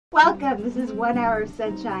Welcome, this is 1 Hour of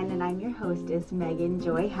Sunshine and I'm your hostess, Megan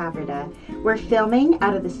Joy Haverda. We're filming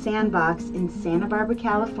out of the Sandbox in Santa Barbara,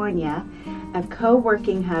 California, a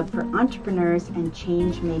co-working hub for entrepreneurs and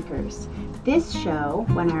change makers. This show,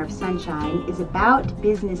 1 Hour of Sunshine, is about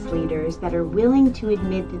business leaders that are willing to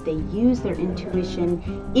admit that they use their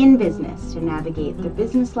intuition in business to navigate their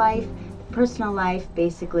business life, their personal life,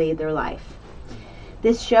 basically their life.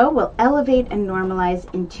 This show will elevate and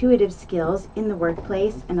normalize intuitive skills in the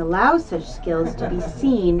workplace and allow such skills to be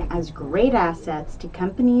seen as great assets to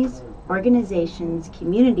companies, organizations,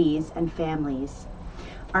 communities, and families.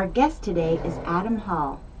 Our guest today is Adam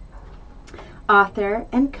Hall, author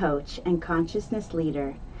and coach and consciousness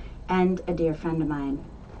leader, and a dear friend of mine.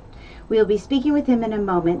 We'll be speaking with him in a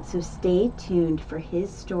moment, so stay tuned for his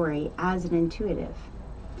story as an intuitive.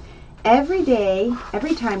 Every day,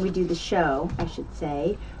 every time we do the show, I should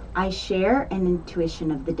say, I share an intuition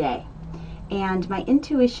of the day. And my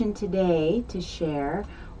intuition today to share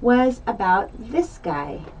was about this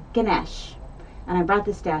guy, Ganesh. And I brought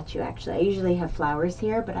the statue, actually. I usually have flowers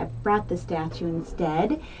here, but I brought the statue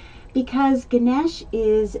instead because Ganesh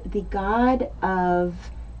is the god of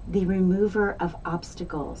the remover of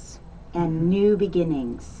obstacles and new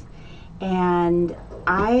beginnings. And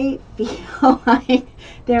I feel like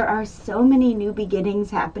there are so many new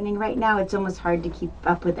beginnings happening right now, it's almost hard to keep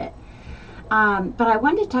up with it. But I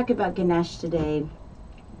wanted to talk about Ganesh today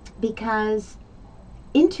because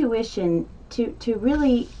intuition, to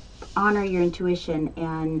really honor your intuition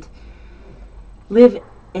and live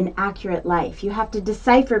an accurate life, you have to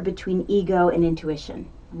decipher between ego and intuition.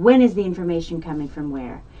 When is the information coming from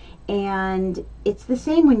where? And it's the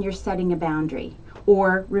same when you're setting a boundary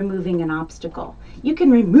or removing an obstacle. You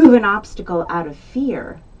can remove an obstacle out of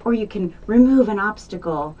fear, or you can remove an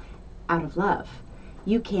obstacle out of love.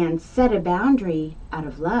 You can set a boundary out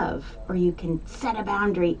of love, or you can set a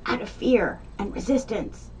boundary out of fear and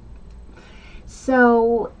resistance.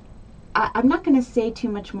 So I'm not going to say too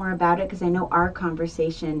much more about it because I know our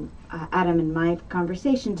conversation, Adam and my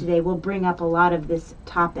conversation today, will bring up a lot of this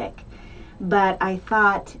topic. But I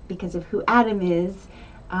thought, because of who Adam is,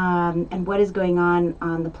 and what is going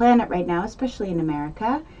on the planet right now, especially in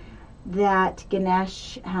America, that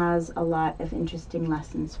Ganesh has a lot of interesting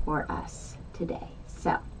lessons for us today.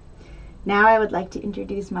 So now I would like to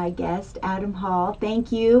introduce my guest, Adam Hall.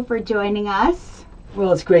 Thank you for joining us.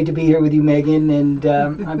 Well, it's great to be here with you, Megan, and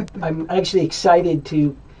I'm actually excited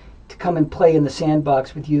to come and play in the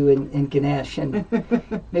Sandbox with you and Ganesh, and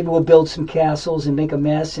maybe we'll build some castles and make a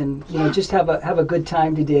mess, and just have a good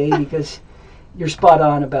time today because you're spot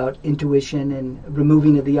on about intuition and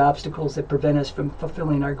removing of the obstacles that prevent us from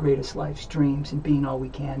fulfilling our greatest life's dreams and being all we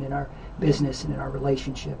can in our business and in our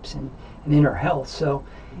relationships and in our health. So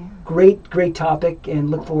great topic, and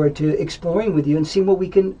look forward to exploring with you and seeing what we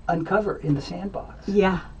can uncover in the Sandbox.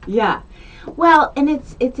 Yeah. Well, and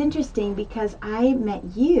it's interesting because I met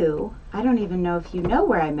you. I don't even know if you know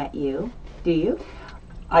where I met you. Do you?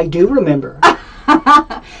 I do remember.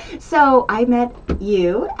 So I met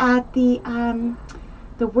you at the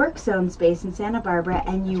Work Zone space in Santa Barbara,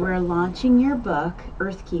 and you were launching your book,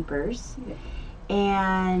 Earth Keepers. Yeah.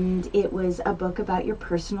 And it was a book about your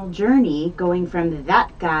personal journey going from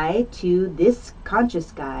that guy to this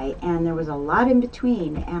conscious guy, and there was a lot in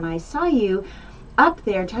between. And I saw you up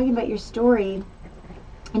there talking about your story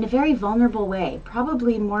in a very vulnerable way,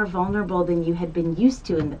 probably more vulnerable than you had been used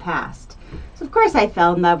to in the past. So of course I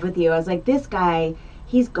fell in love with you. I was like, this guy,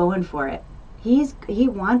 he's going for it. He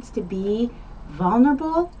wants to be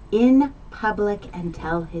vulnerable in public and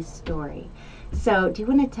tell his story. So do you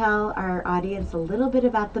want to tell our audience a little bit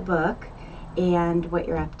about the book and what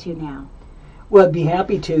you're up to now? Well, I'd be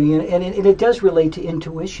happy to, and it does relate to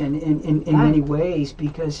intuition in many ways,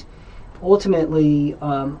 because ultimately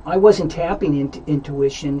I wasn't tapping into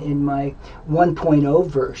intuition in my 1.0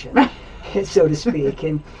 version, so to speak.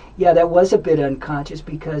 And yeah, that was a bit unconscious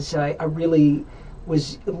because I really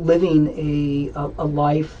was living a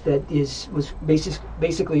life that was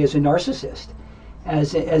basically as a narcissist,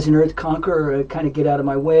 as an earth conqueror, kind of get out of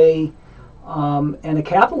my way, and a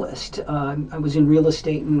capitalist. I was in real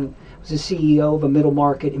estate and was a CEO of a middle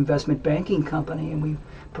market investment banking company, and we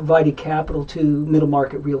provided capital to middle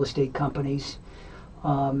market real estate companies,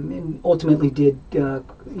 and ultimately did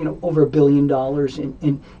over $1 billion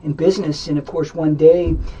in business. And of course, one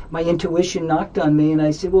day my intuition knocked on me, and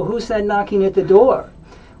I said, "Well, who's that knocking at the door?"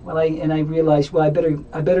 Well, I realized, well, I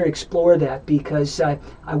better explore that, because I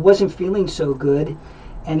wasn't feeling so good,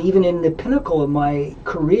 and even in the pinnacle of my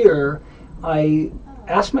career, I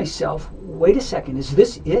asked myself, wait a second, is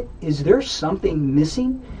this it? Is there something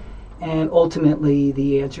missing? And ultimately,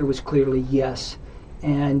 the answer was clearly yes.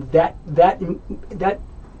 And that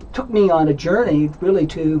took me on a journey really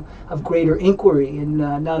of greater inquiry, and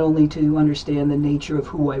not only to understand the nature of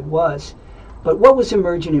who I was, but what was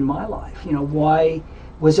emerging in my life. Why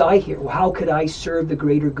was I here? How could I serve the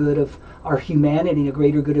greater good of our humanity, the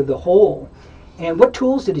greater good of the whole? And what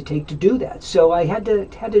tools did it take to do that? So I had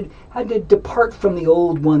to depart from the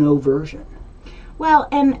old 1.0 version. Well,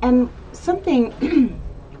 and something,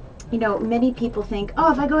 many people think,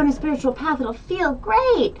 oh, if I go on a spiritual path, it'll feel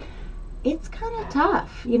great. It's kind of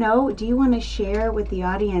tough, Do you want to share with the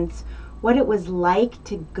audience what it was like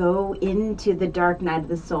to go into the dark night of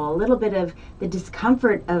the soul, a little bit of the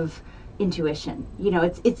discomfort of intuition?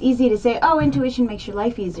 It's easy to say, oh, intuition makes your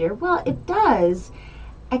life easier. Well, it does,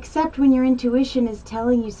 except when your intuition is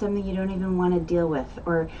telling you something you don't even want to deal with,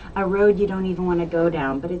 or a road you don't even want to go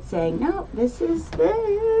down, but it's saying, no, this is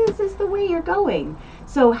the way you're going.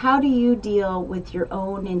 So how do you deal with your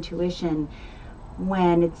own intuition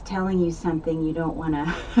when it's telling you something you don't want to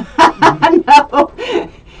know?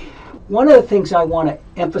 One of the things I want to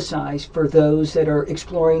emphasize for those that are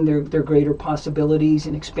exploring their greater possibilities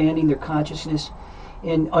and expanding their consciousness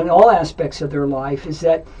on all aspects of their life is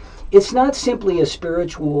that it's not simply a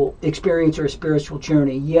spiritual experience or a spiritual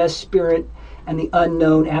journey. Yes, spirit and the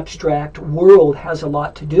unknown abstract world has a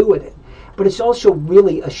lot to do with it, but it's also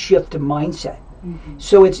really a shift in mindset. Mm-hmm.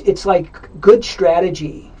 So it's like good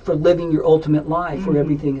strategy for living your ultimate life, where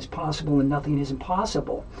everything is possible and nothing is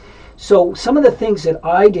impossible. So some of the things that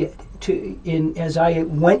I did as I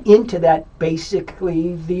went into that,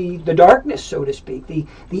 basically the darkness, so to speak, the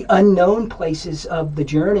unknown places of the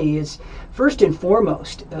journey, is first and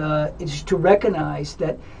foremost is to recognize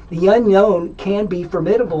that the unknown can be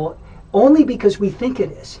formidable only because we think it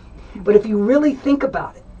is. But if you really think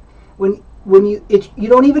about it, when you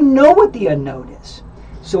don't even know what the unknown is.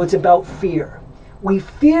 So it's about fear. We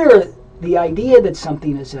fear the idea that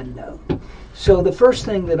something is unknown. So the first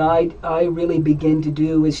thing that I really begin to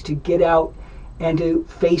do is to get out and to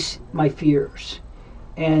face my fears.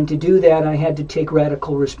 And to do that, I had to take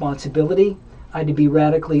radical responsibility. I had to be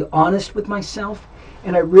radically honest with myself.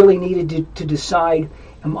 And I really needed to decide,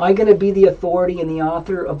 am I going to be the authority and the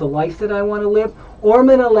author of the life that I want to live? Or am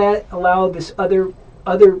I going to allow this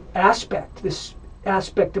other aspect, this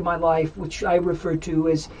aspect of my life, which I refer to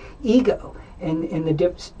as ego, and the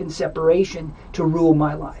dips in separation, to rule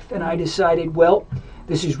my life? And I decided, well,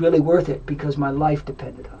 this is really worth it because my life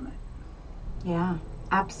depended on it. Yeah,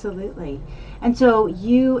 absolutely. And so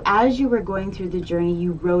you, as you were going through the journey,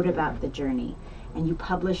 you wrote about the journey and you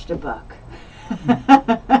published a book.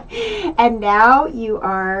 And now you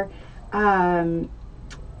are,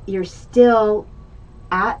 you're still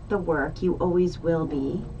at the work. You always will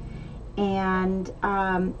be. And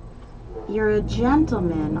you're a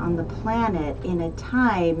gentleman on the planet in a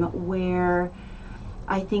time where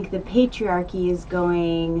I think the patriarchy is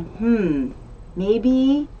going,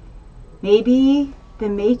 maybe the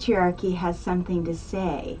matriarchy has something to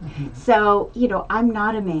say. Mm-hmm. So, I'm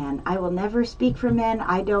not a man. I will never speak for men.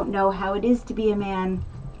 I don't know how it is to be a man,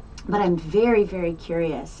 but I'm very, very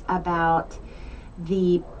curious about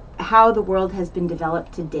how the world has been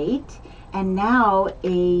developed to date, and now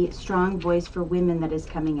a strong voice for women that is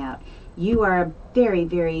coming out. You are a very,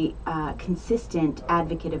 very consistent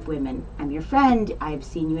advocate of women. I'm your friend. I've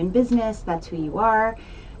seen you in business. That's who you are.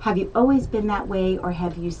 Have you always been that way, or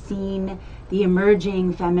have you seen the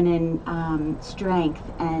emerging feminine strength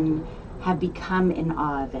and have become in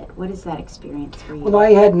awe of it? What is that experience for you? Well,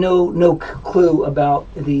 I had no clue about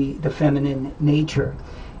the feminine nature.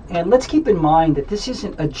 And let's keep in mind that this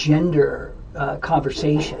isn't a gender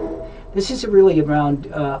conversation. This is really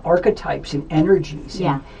around archetypes and energies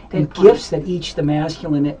and gifts that each the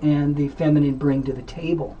masculine and the feminine bring to the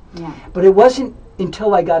table. Yeah. But it wasn't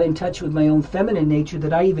until I got in touch with my own feminine nature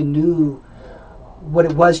that I even knew what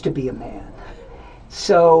it was to be a man.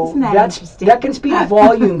 So that can speak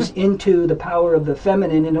volumes into the power of the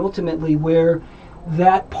feminine, and ultimately where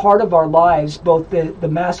that part of our lives, both the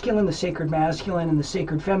masculine, the sacred masculine, and the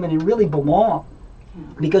sacred feminine, really belong. Yeah.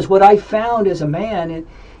 Because what I found as a man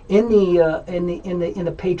in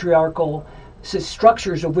the patriarchal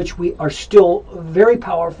structures, of which we are still very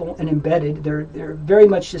powerful and embedded, they're very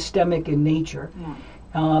much systemic in nature.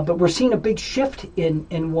 Yeah. But we're seeing a big shift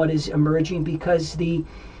in what is emerging, because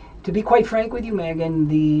to be quite frank with you, Megan,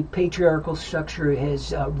 the patriarchal structure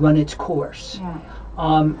has run its course. Yeah.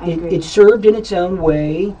 It served in its own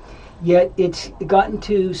way, yet it's gotten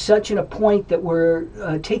to such a point that we're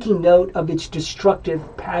taking note of its destructive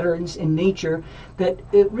patterns in nature that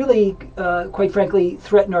it really, quite frankly,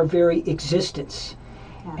 threaten our very existence.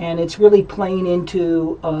 Yeah. And it's really playing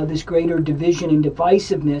into this greater division and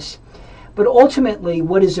divisiveness. But ultimately,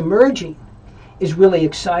 what is emerging is really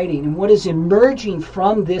exciting. And what is emerging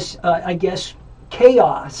from this, I guess,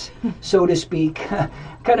 chaos, so to speak,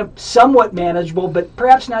 kind of somewhat manageable, but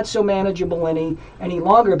perhaps not so manageable any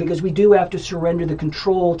longer, because we do have to surrender the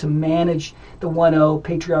control to manage the 1.0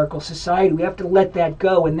 patriarchal society. We have to let that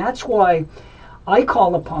go. And that's why I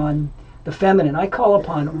call upon the feminine, I call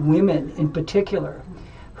upon women in particular,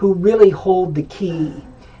 who really hold the key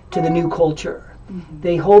to the new culture.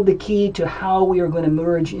 They hold the key to how we are going to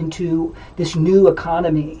merge into this new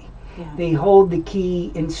economy. Yeah. They hold the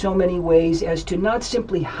key in so many ways as to not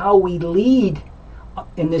simply how we lead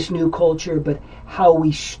in this new culture, but how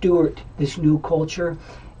we steward this new culture.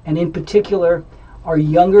 And in particular, our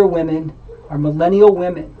younger women, our millennial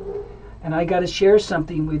women. And I got to share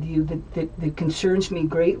something with you that concerns me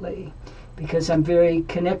greatly, because I'm very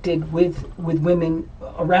connected with women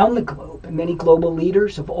around the globe, and many global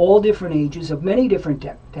leaders of all different ages, of many different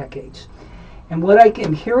decades. And what I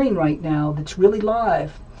am hearing right now that's really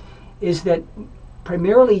live is that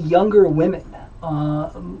primarily younger women,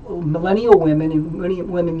 millennial women and many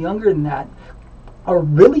women younger than that, are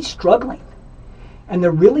really struggling. And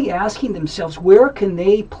they're really asking themselves, where can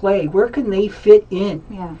they play? Where can they fit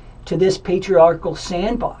in to this patriarchal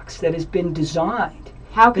sandbox that has been designed?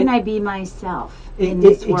 How can I be myself in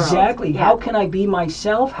this world? Exactly. Yeah. How can I be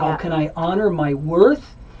myself? How can I honor my worth?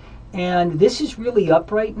 And this is really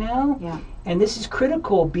up right now. Yeah. And this is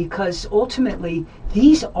critical, because ultimately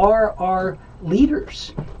these are our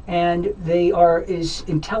leaders, and they are as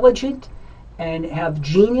intelligent and have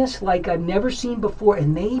genius like I've never seen before,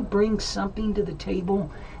 and they bring something to the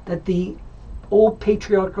table that the old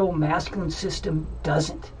patriarchal masculine system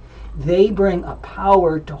doesn't. They bring a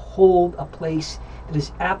power to hold a place that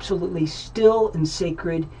is absolutely still and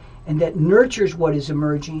sacred, and that nurtures what is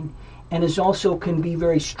emerging, and is also can be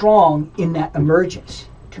very strong in that emergence,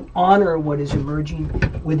 to honor what is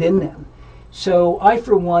emerging within them. So I,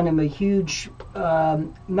 for one, am a huge,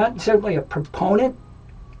 not certainly a proponent,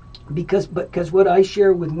 because what I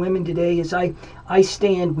share with women today is I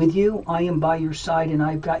stand with you, I am by your side, and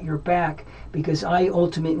I've got your back, because I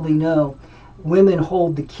ultimately know women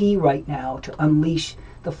hold the key right now to unleash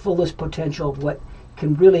the fullest potential of what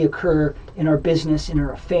can really occur in our business, in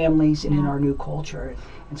our families, and in our new culture.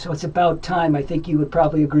 And so it's about time. I think you would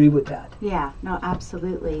probably agree with that. Yeah, no,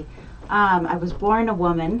 absolutely. I was born a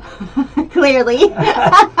woman, clearly.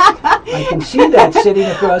 I can see that sitting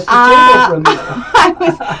across the table from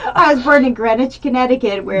you. I was born in Greenwich,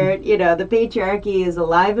 Connecticut, where, the patriarchy is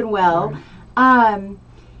alive and well.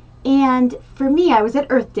 And for me, I was at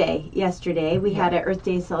Earth Day yesterday. We had an Earth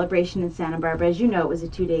Day celebration in Santa Barbara. As you know, it was a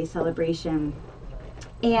 2-day celebration.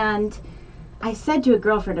 And I said to a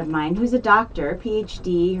girlfriend of mine who's a doctor,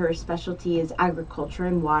 PhD, her specialty is agriculture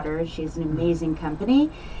and water. She has an amazing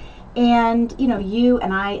company. And, you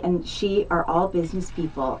and I and she are all business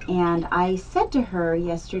people. And I said to her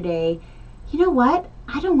yesterday, you know what?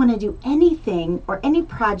 I don't want to do anything or any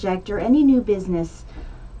project or any new business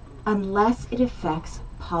unless it affects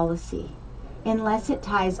policy, unless it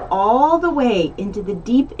ties all the way into the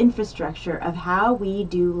deep infrastructure of how we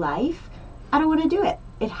do life. I don't want to do it.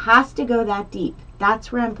 It has to go that deep.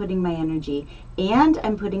 That's where I'm putting my energy. And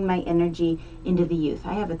I'm putting my energy into the youth.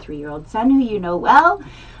 I have a 3-year-old son who you know well.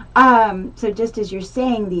 So just as you're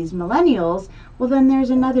saying, these millennials, well, then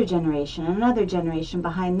there's another generation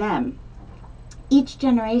behind them. Each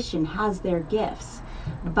generation has their gifts.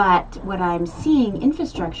 But what I'm seeing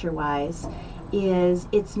infrastructure-wise is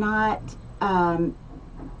it's not,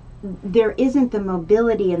 there isn't the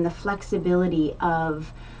mobility and the flexibility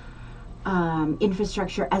of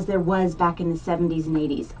infrastructure as there was back in the 70s and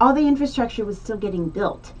 80s. All the infrastructure was still getting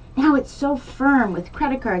built. Now it's so firm with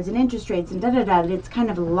credit cards and interest rates and that it's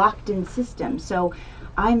kind of a locked in system. So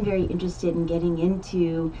I'm very interested in getting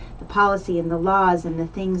into the policy and the laws and the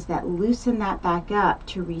things that loosen that back up,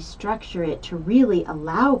 to restructure it, to really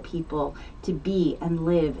allow people to be and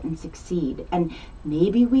live and succeed. And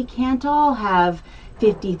maybe we can't all have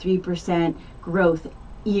 53% growth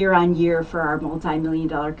year on year for our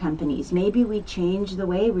multi-million-dollar companies. Maybe we change the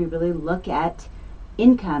way we really look at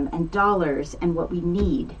income and dollars and what we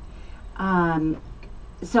need.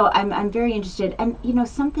 So I'm very interested. And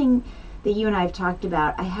something that you and I have talked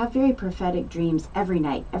about, I have very prophetic dreams every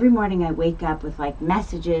night. Every morning I wake up with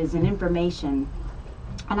messages and information,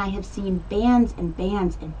 and I have seen bands and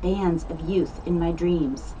bands and bands of youth in my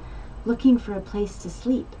dreams looking for a place to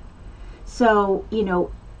sleep. So,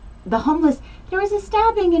 the homeless, there was a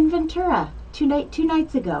stabbing in Ventura two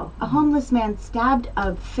nights ago. A homeless man stabbed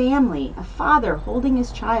a family, a father holding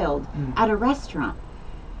his child at a restaurant.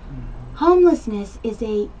 Homelessness is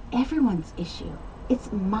everyone's issue.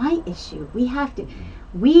 it's my issue.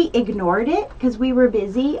 We ignored it because we were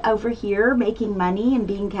busy over here making money and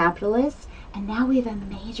being capitalists. And now we have a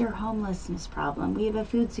major homelessness problem. We have a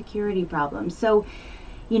food security problem. So,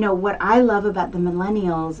 what I love about the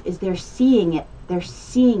millennials is they're seeing it.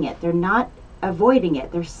 They're not avoiding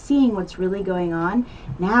it. They're seeing what's really going on.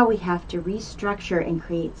 Now we have to restructure and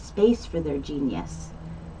create space for their genius.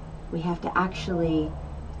 We have to actually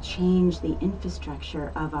change the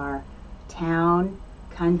infrastructure of our town,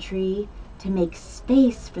 country, to make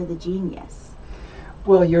space for the genius.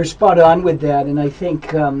 Well, you're spot on with that, and I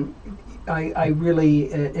think I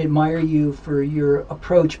really admire you for your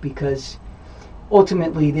approach, because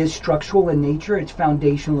ultimately it is structural in nature, it's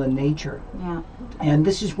foundational in nature. Yeah. And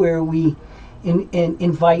this is where we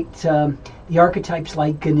invite the archetypes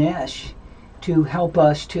like Ganesh to help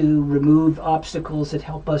us to remove obstacles that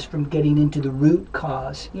help us from getting into the root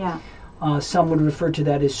cause. Yeah. Some would refer to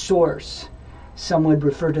that as source. Some would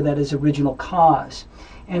refer to that as original cause.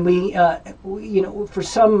 And we for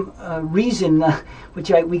some reason,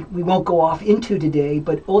 which we won't go off into today,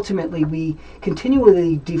 but ultimately we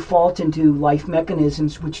continually default into life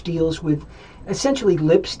mechanisms which deals with essentially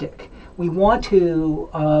lipstick. We want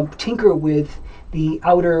to tinker with the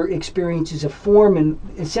outer experiences of form, and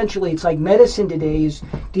essentially it's like medicine today is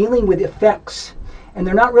dealing with effects, and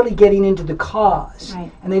they're not really getting into the cause.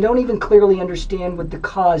 Right. And they don't even clearly understand what the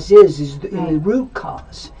cause is in the root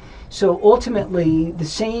cause. So ultimately, the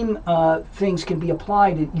same things can be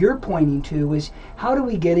applied that you're pointing to, is how do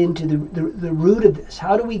we get into the root of this?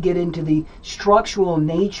 How do we get into the structural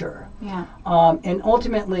nature? Yeah. And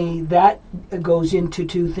ultimately, that goes into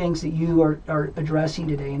two things that you are addressing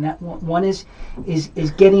today. And that one is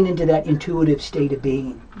getting into that intuitive state of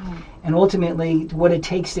being. Yeah. And ultimately, what it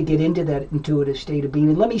takes to get into that intuitive state of being.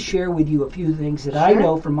 And let me share with you a few things that I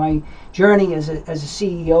know from my journey as a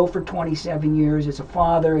CEO for 27 years, as a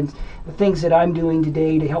father, and the things that I'm doing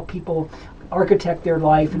today to help people architect their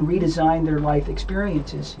life and redesign their life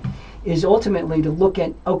experiences, is ultimately to look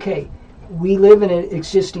at, okay, we live in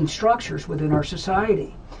existing structures within our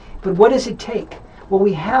society, but what does it take? Well,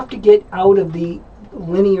 we have to get out of the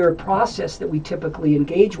linear process that we typically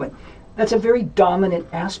engage with. That's a very dominant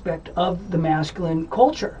aspect of the masculine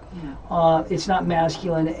culture. Yeah. It's not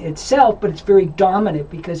masculine itself, but it's very dominant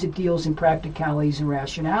because it deals in practicalities and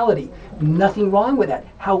rationality. Nothing wrong with that.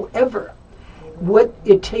 However, what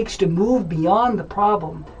it takes to move beyond the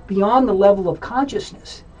problem, beyond the level of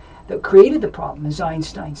consciousness that created the problem, as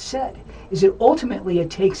Einstein said, is that ultimately it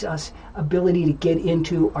takes us ability to get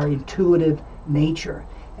into our intuitive nature.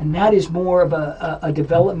 And that is more of a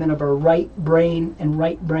development of our right brain and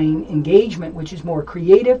right brain engagement, which is more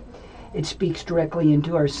creative. It speaks directly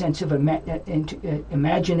into our sense of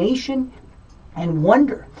imagination and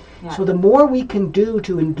wonder. Yeah. So the more we can do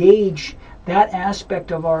to engage that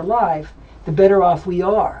aspect of our life, the better off we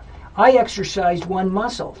are. I exercised one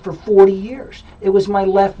muscle for 40 years. It was my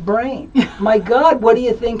left brain. My God, what do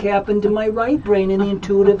you think happened to my right brain in the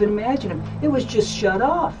intuitive and imaginative? It was just shut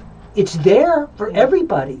off. It's there for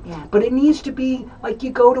everybody, but it needs to be like you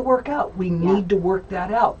go to work out. We need to work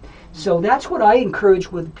that out. So that's what I encourage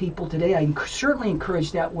with people today. I certainly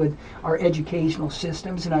encourage that with our educational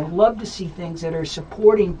systems, and I love to see things that are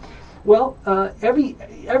supporting, well, every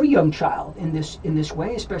young child in this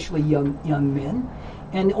way, especially young men,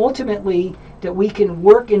 and ultimately that we can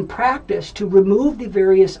work in practice to remove the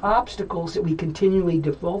various obstacles that we continually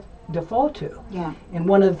default to. Yeah. And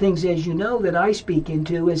one of the things, as you know, that I speak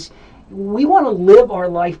into is we want to live our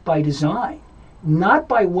life by design, not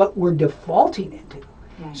by what we're defaulting into.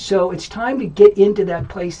 Yeah. So it's time to get into that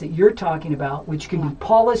place that you're talking about, which can be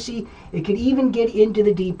policy. It could even get into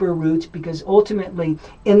the deeper roots, because ultimately,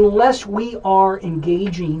 unless we are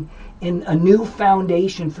engaging in a new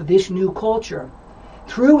foundation for this new culture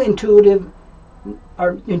through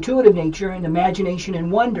our intuitive nature and imagination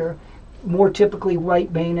and wonder, more typically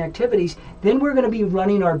right brain activities, then we're going to be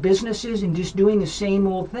running our businesses and just doing the same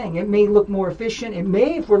old thing. It may look more efficient. It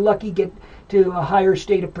may, if we're lucky, get to a higher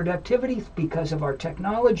state of productivity because of our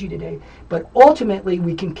technology today. But ultimately,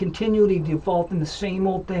 we can continually default in the same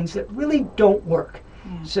old things that really don't work.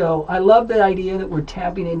 Yeah. So I love the idea that we're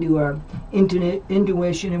tapping into our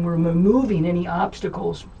intuition and we're removing any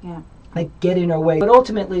obstacles that get in our way. But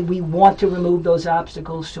ultimately, we want to remove those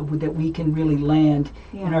obstacles so that we can really land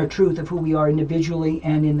in our truth of who we are individually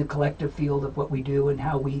and in the collective field of what we do and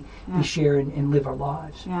how we share and live our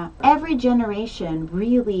lives. Yeah. Every generation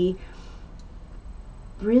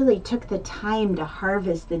really took the time to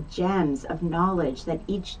harvest the gems of knowledge that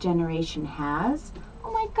each generation has.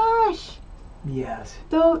 Oh my gosh. Yes.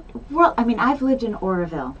 So, I've lived in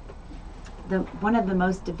Oroville. one of the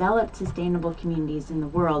most developed sustainable communities in the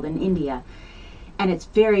world, in India. And it's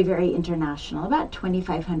very, very international. About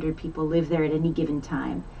 2,500 people live there at any given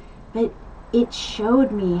time. But it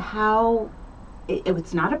showed me how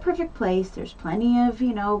it's not a perfect place. There's plenty of,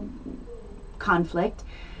 conflict.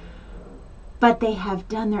 But they have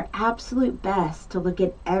done their absolute best to look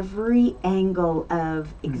at every angle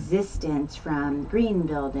of existence, from green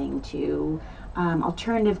building to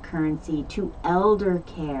alternative currency, to elder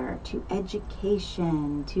care, to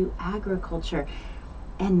education, to agriculture,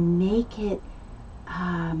 and make it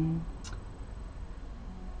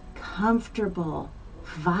comfortable,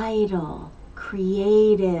 vital,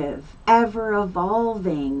 creative, ever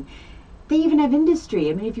evolving. They even have industry.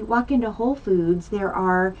 I mean, if you walk into Whole Foods, there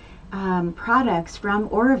are products from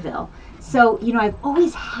Oroville. So, I've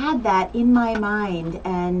always had that in my mind,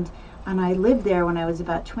 and I lived there when I was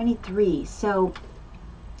about 23. So,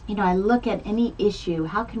 I look at any issue,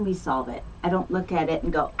 how can we solve it? I don't look at it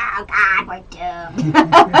and go, oh God, we're doomed.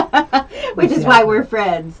 Which is why we're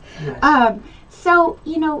friends. Yes. So,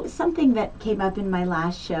 something that came up in my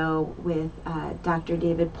last show with Dr.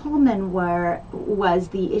 David Pullman was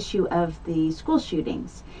the issue of the school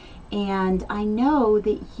shootings. And I know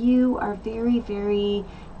that you are very, very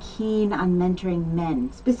keen on mentoring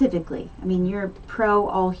men specifically. I mean, you're pro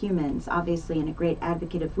all humans, obviously, and a great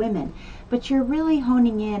advocate of women, but you're really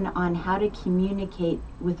honing in on how to communicate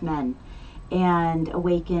with men and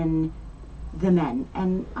awaken the men.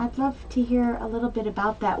 And I'd love to hear a little bit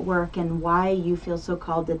about that work and why you feel so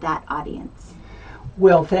called to that audience.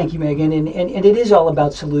 Well, thank you, Megan. And it is all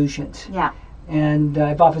about solutions. Yeah. And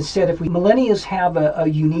I've often said if millennials have a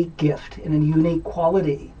unique gift and a unique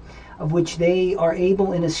quality of which they are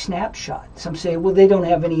able in a snapshot. Some say, well, they don't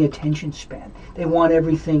have any attention span. They want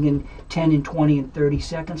everything in 10 and 20 and 30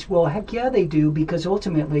 seconds. Well, heck yeah, they do, because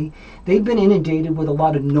ultimately they've been inundated with a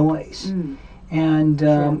lot of noise. And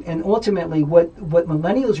ultimately what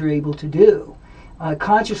millennials are able to do,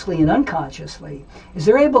 consciously and unconsciously, is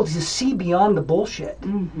they're able to see beyond the bullshit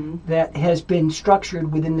that has been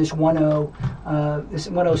structured within this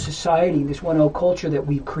 1.0 society, this 1.0 culture that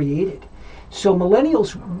we've created. So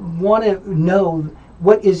millennials want to know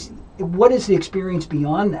what is the experience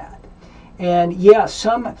beyond that. And yeah,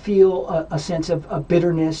 some feel a sense of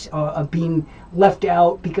bitterness, of being left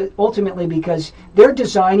out, because they're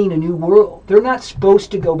designing a new world. They're not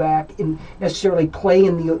supposed to go back and necessarily play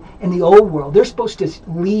in the old world. They're supposed to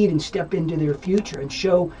lead and step into their future and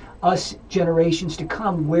show us generations to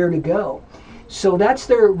come where to go. So that's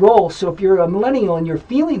their role. So if you're a millennial and you're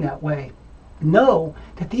feeling that way, know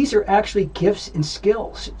that these are actually gifts and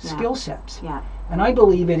skill sets. Yeah. And I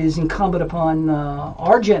believe it is incumbent upon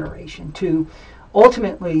our generation to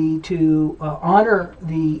ultimately honor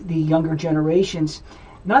the younger generations,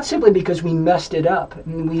 not simply because we messed it up. I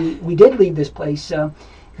mean, we did leave this place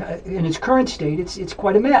in its current state. It's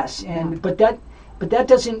quite a mess, but that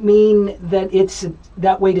doesn't mean that it's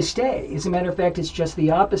that way to stay. As a matter of fact, it's just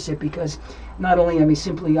the opposite, because not only am I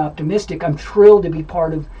simply optimistic, I'm thrilled to be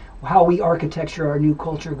part of how we architecture our new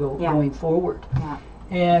culture going forward. Yeah.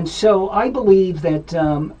 And so I believe that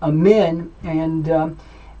men, and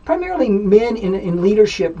primarily men in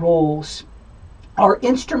leadership roles, are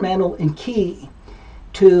instrumental and key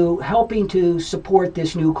to helping to support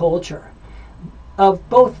this new culture of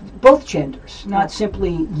both genders, not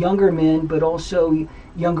simply younger men, but also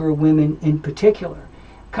younger women in particular.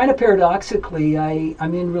 Kind of paradoxically,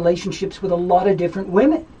 I'm in relationships with a lot of different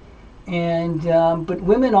women. And but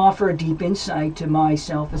women offer a deep insight to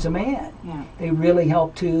myself as a man. Yeah. They really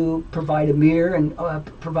help to provide a mirror and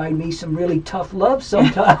provide me some really tough love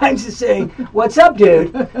sometimes to say, "What's up,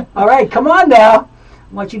 dude? All right, come on now.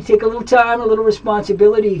 I want you to take a little time, a little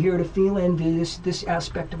responsibility here to feel into this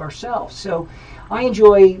aspect of ourselves." So I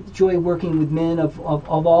enjoy working with men of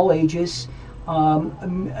all ages.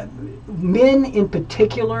 Men in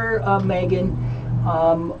particular, Megan,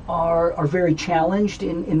 are very challenged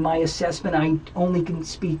in my assessment. I only can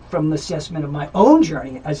speak from the assessment of my own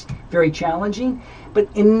journey as very challenging, but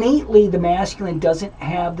innately the masculine doesn't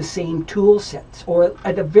have the same tool sets, or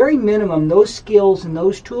at the very minimum those skills and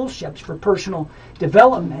those tool sets for personal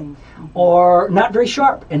development are not very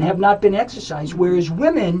sharp and have not been exercised, whereas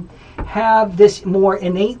women have this more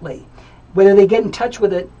innately. Whether they get in touch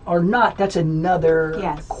with it or not, that's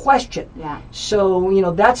another question. Yeah. So,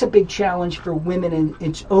 that's a big challenge for women in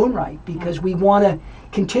its own right, because we want to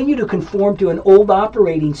continue to conform to an old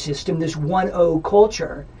operating system, this 1.0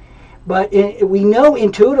 culture. But we know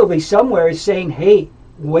intuitively somewhere is saying, hey,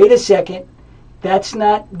 wait a second, that's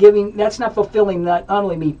not fulfilling not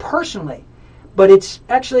only me personally, but it's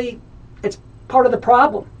part of the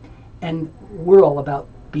problem. And we're all about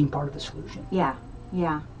being part of the solution. Yeah,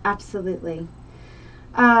 absolutely.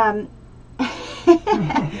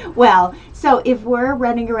 Well, so if we're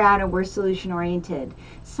running around and we're solution oriented,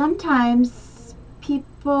 sometimes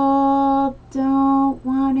people don't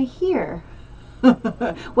want to hear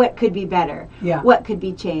what could be better, what could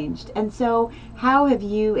be changed. And so how have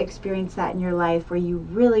you experienced that in your life where you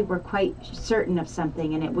really were quite certain of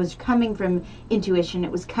something and it was coming from intuition,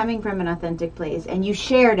 it was coming from an authentic place, and you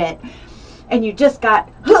shared it and you just got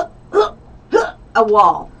a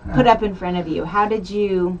wall put up in front of you? How did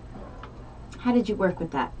you work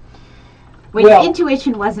with that when your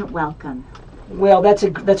intuition wasn't welcome? Well, that's a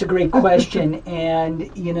great question, and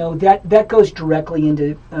you know that goes directly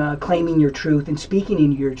into claiming your truth and speaking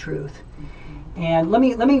into your truth. And let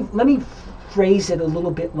me phrase it a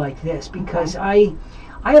little bit like this, because I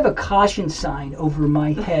have a caution sign over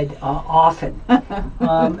my head often.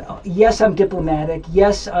 Yes, I'm diplomatic.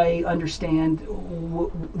 Yes, I understand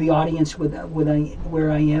the audience where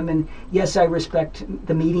I am, and yes, I respect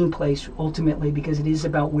the meeting place ultimately, because it is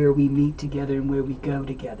about where we meet together and where we go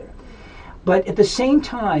together. But at the same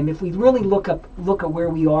time, if we really look at where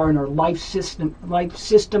we are in our life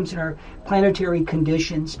systems and our planetary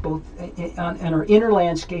conditions, both in our inner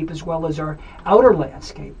landscape as well as our outer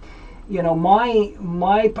landscape, you know,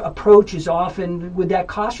 my approach is often with that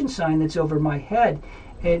caution sign that's over my head.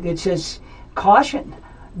 It says, caution,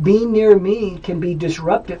 being near me can be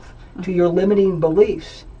disruptive to your limiting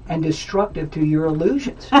beliefs and destructive to your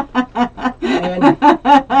illusions. And,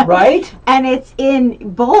 right? And it's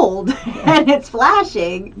in bold and it's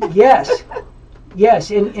flashing. Yes.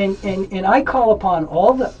 And I call upon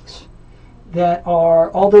all those that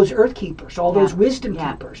are all those earth keepers, all those wisdom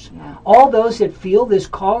keepers, all those that feel this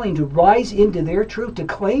calling to rise into their truth, to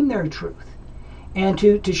claim their truth, and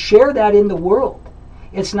to share that in the world.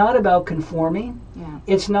 It's not about conforming.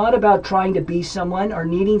 It's not about trying to be someone or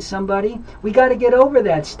needing somebody. We got to get over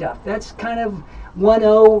that stuff. That's kind of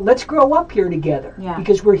 1-0. Let's grow up here together,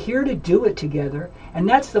 because we're here to do it together. And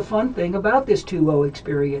that's the fun thing about this 2-0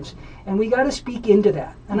 experience. And we got to speak into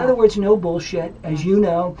that. In other words, no bullshit, as you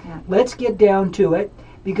know. Let's get down to it,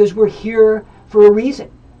 because we're here for a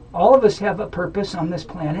reason. All of us have a purpose on this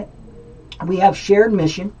planet. We have shared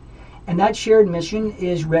mission, and that shared mission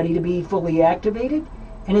is ready to be fully activated.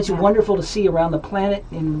 And it's wonderful to see around the planet,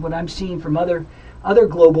 and what I'm seeing from other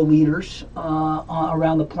global leaders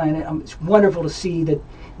around the planet. It's wonderful to see that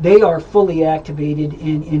they are fully activated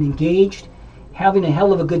and engaged, having a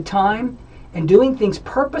hell of a good time, and doing things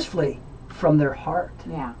purposefully from their heart.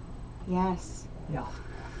 Yes.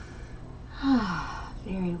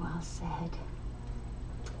 Very well said.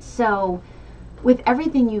 So, with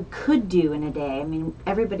everything you could do in a day, I mean,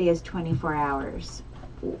 everybody has 24 hours.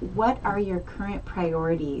 What are your current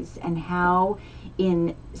priorities, and how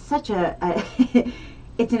in such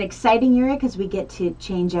it's an exciting area because we get to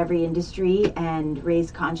change every industry and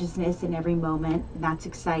raise consciousness in every moment. That's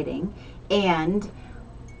exciting. And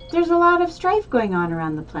there's a lot of strife going on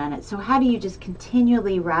around the planet. So how do you just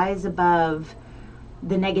continually rise above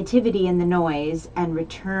the negativity and the noise and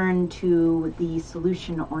return to the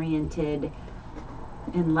solution-oriented,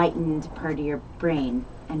 enlightened part of your brain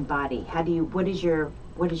and body? What is your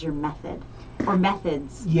method or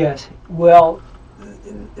methods? Yes. Well,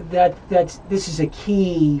 this is a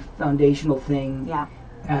key foundational thing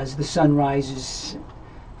as the sun rises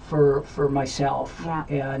for myself.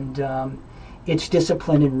 And it's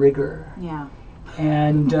discipline and rigor.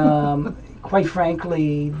 And quite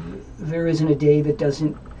frankly, there isn't a day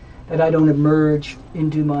that I don't emerge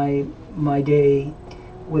into my day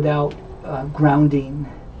without grounding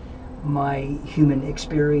my human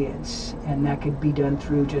experience, and that could be done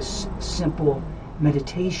through just simple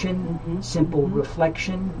meditation, simple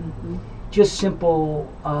reflection, just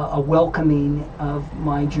simple a welcoming of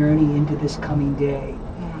my journey into this coming day.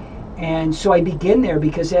 And so I begin there,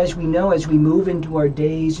 because as we know, as we move into our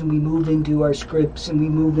days and we move into our scripts and we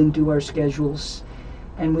move into our schedules,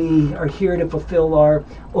 and we are here to fulfill our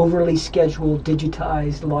overly scheduled,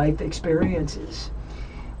 digitized life experiences,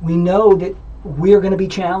 we know that we're going to be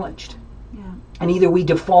challenged. And either we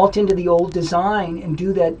default into the old design and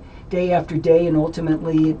do that day after day, and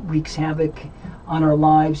ultimately it wreaks havoc on our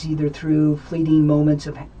lives, either through fleeting moments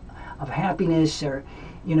of happiness, or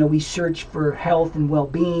we search for health and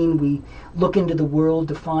well-being. We look into the world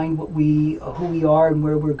to find who we are and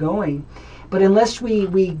where we're going. But unless we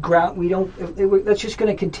ground, that's just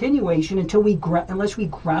going to continuation unless we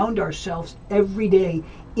ground ourselves every day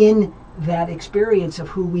in that experience of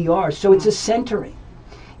who we are. So it's a centering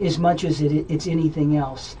as much as it's anything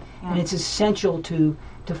else. And it's essential to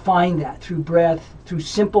find that through breath, through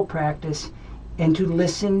simple practice, and to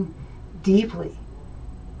listen deeply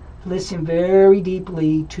listen very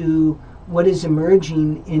deeply to what is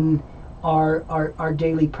emerging in our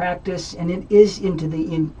daily practice, and it is into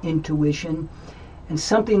the intuition, and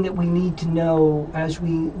something that we need to know as we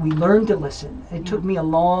learn to listen. It took me a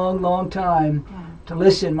long time to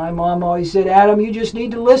listen. My mom always said, Adam, you just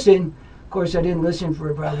need to listen. Of course, I didn't listen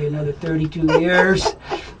for probably another 32 years,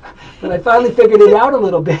 but I finally figured it out a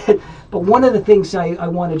little bit. But one of the things I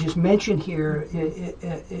want to just mention here,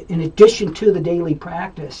 in addition to the daily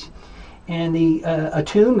practice and the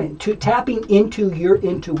attunement, to tapping into your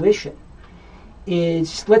intuition,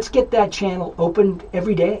 is let's get that channel opened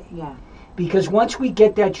every day. Yeah. Because once we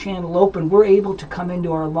get that channel open, we're able to come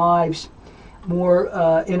into our lives more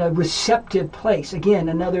in a receptive place. Again,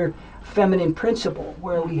 another feminine principle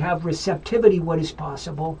where we have receptivity, what is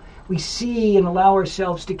possible. We see and allow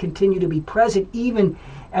ourselves to continue to be present even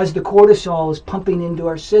as the cortisol is pumping into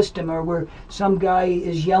our system, or where some guy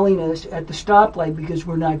is yelling at us at the stoplight because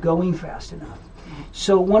we're not going fast enough.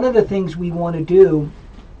 So one of the things we want to do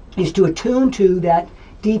is to attune to that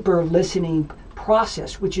deeper listening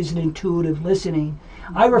process, which is an intuitive listening.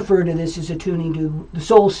 I refer to this as attuning to the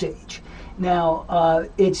soul sage. Now,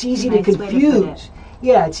 it's easy to confuse.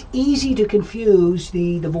 Yeah, it's easy to confuse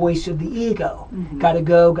the voice of the ego. Gotta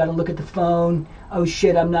go, gotta look at the phone. Oh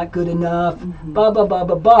shit, I'm not good enough. Blah, blah, blah,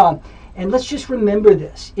 blah, blah. And let's just remember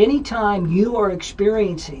this. Anytime you are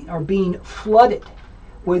experiencing or being flooded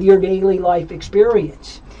with your daily life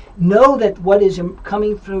experience, know that what is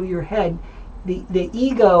coming through your head, the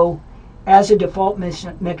ego, as a default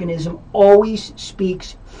mechanism, always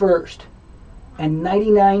speaks first. And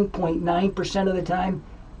 99.9% of the time,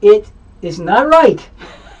 it is not right.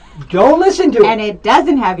 Don't listen to it. And it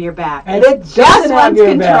doesn't have your back. And it doesn't have your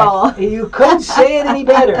control. back. You couldn't say it any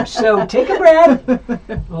better. So take a breath,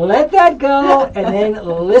 let that go, and then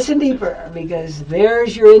listen deeper, because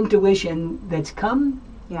there's your intuition that's come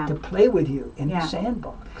to play with you in the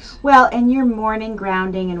sandbox. Well, and your morning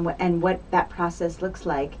grounding and what that process looks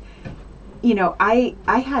like. You know, I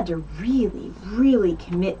had to really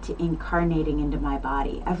commit to incarnating into my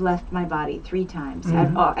body. I've left my body 3 times.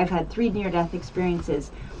 I've had 3 near-death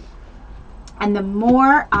experiences. And the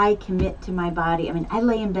more I commit to my body, I mean, I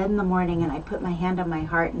lay in bed in the morning and I put my hand on my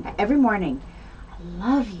heart, and every morning, I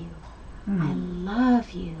love you. I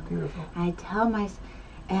love you. Beautiful. And I tell myself,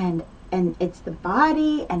 and it's the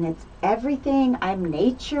body and it's everything. I'm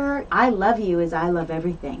nature. I love you as I love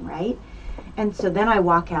everything, right? And so then I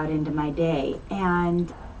walk out into my day,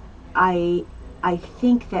 and I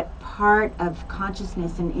think that part of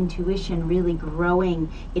consciousness and intuition really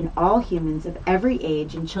growing in all humans of every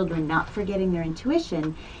age, and children not forgetting their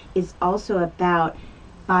intuition, is also about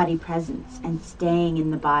body presence and staying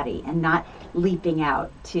in the body and not leaping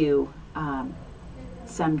out to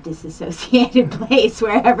some disassociated place,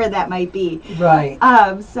 wherever that might be. Right.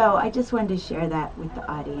 So I just wanted to share that with the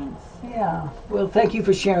audience. Yeah. Well, thank you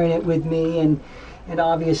for sharing it with me, and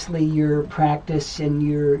obviously your practice and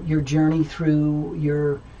your journey through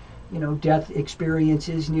your, death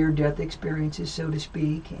experiences, near-death experiences, so to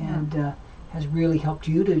speak, and has really helped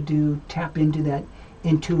you to tap into that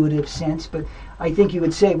intuitive sense. But I think you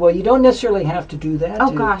would say, well, you don't necessarily have to do that.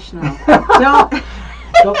 Oh gosh, no. Don't.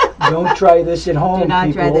 Don't try this at home. Do not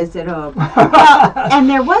people. try this at home. Well, and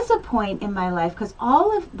there was a point in my life, because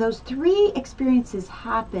all of those 3 experiences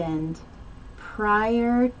happened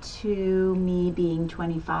prior to me being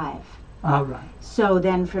 25. All right. So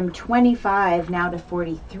then from 25 now to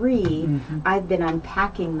 43, I've been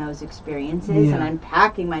unpacking those experiences and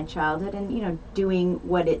unpacking my childhood and, doing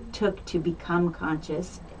what it took to become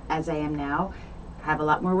conscious as I am now. I have a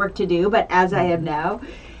lot more work to do, but as I am now.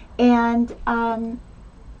 And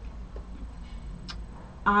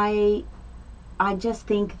I just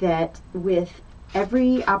think that with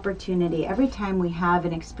every opportunity, every time we have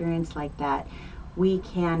an experience like that, we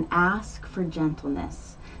can ask for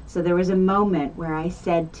gentleness. So there was a moment where I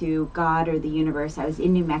said to God or the universe, I was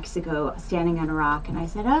in New Mexico standing on a rock, and I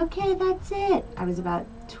said, okay, that's it. I was about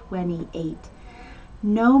 28.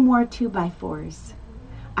 No more 2x4s.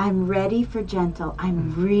 I'm ready for gentle.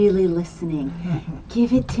 I'm really listening.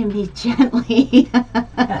 Give it to me gently.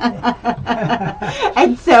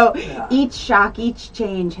 And so each shock, each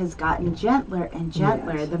change has gotten gentler and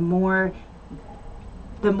gentler. Yes. The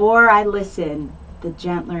more I listen, the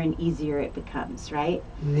gentler and easier it becomes, right?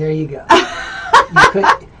 There you go.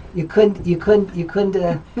 You couldn't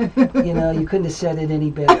have said it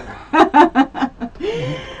any better.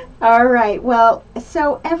 All right. Well,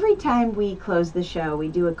 so every time we close the show, we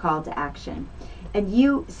do a call to action. And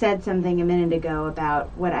you said something a minute ago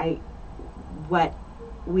about what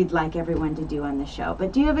we'd like everyone to do on the show.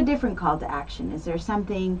 But do you have a different call to action? Is there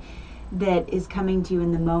something that is coming to you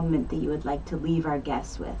in the moment that you would like to leave our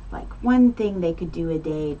guests with? Like one thing they could do a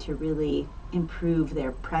day to really improve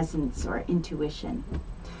their presence or intuition?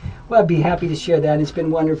 Well, I'd be happy to share that. It's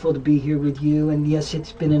been wonderful to be here with you. And yes,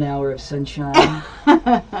 it's been an hour of sunshine.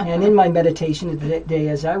 And in my meditation today,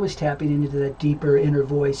 as I was tapping into that deeper inner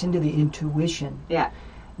voice, into the intuition,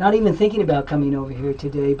 not even thinking about coming over here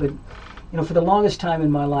today, but for the longest time in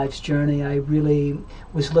my life's journey, I really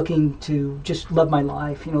was looking to just love my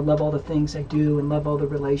life, love all the things I do and love all the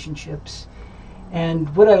relationships.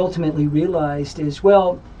 And what I ultimately realized is,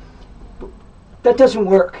 well, that doesn't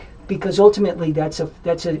work, because ultimately that's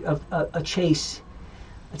a chase.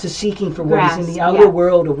 It's a seeking for what is in the outer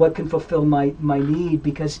world of what can fulfill my need,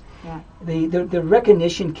 because the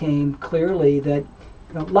recognition came clearly that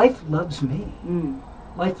life loves me.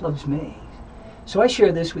 Life loves me. So I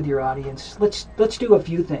share this with your audience. Let's do a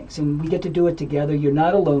few things, and we get to do it together. You're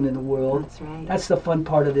not alone in the world. That's right. That's the fun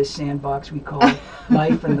part of this sandbox we call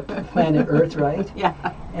life and the planet Earth, right? Yeah.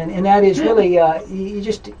 And that is really you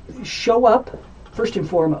just show up first and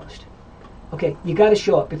foremost. Okay, you got to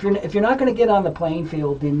show up. If you're not going to get on the playing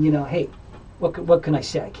field, then hey, what can I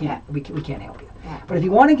say? I can't. We can't help you. Yeah. But if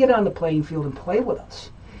you want to get on the playing field and play with us,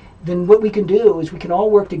 then what we can do is we can all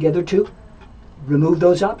work together to remove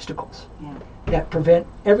those obstacles that prevent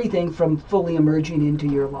everything from fully emerging into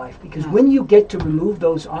your life. Because when you get to remove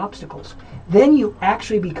those obstacles, then you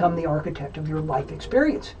actually become the architect of your life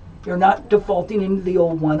experience. You're not defaulting into the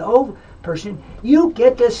old 1-0 person. You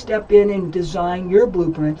get to step in and design your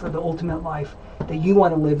blueprint for the ultimate life that you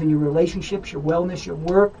want to live in your relationships, your wellness, your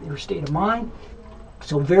work, your state of mind.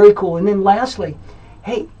 So very cool. And then lastly,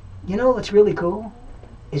 hey, what's really cool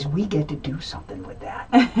is we get to do something with that.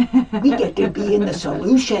 We get to be in the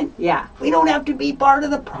solution. Yeah. We don't have to be part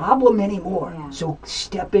of the problem anymore. Yeah. So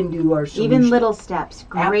step into our solution. Even little steps.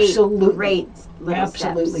 Great little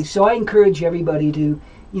Absolutely. steps. So I encourage everybody to,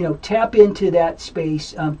 tap into that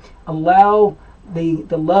space. Allow the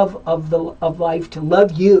love of life to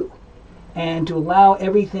love you, and to allow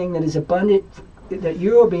everything that is abundant, that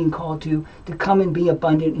you're being called to come and be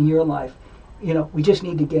abundant in your life. We just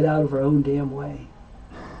need to get out of our own damn way.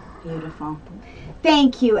 Beautiful.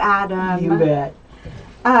 Thank you, Adam. You bet.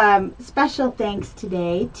 Special thanks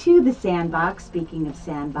today to the Sandbox. Speaking of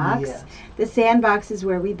Sandbox, the Sandbox is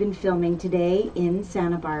where we've been filming today in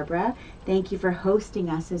Santa Barbara. Thank you for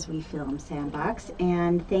hosting us as we film Sandbox,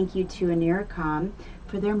 and thank you to Aniricom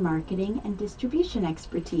for their marketing and distribution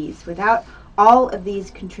expertise. Without all of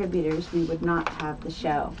these contributors, we would not have the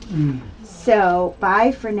show. So,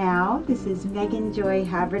 bye for now. This is Megan Joy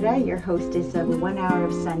Haverda, your hostess of 1 Hour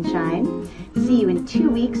of Sunshine. See you in 2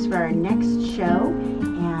 weeks for our next show,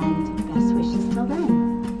 and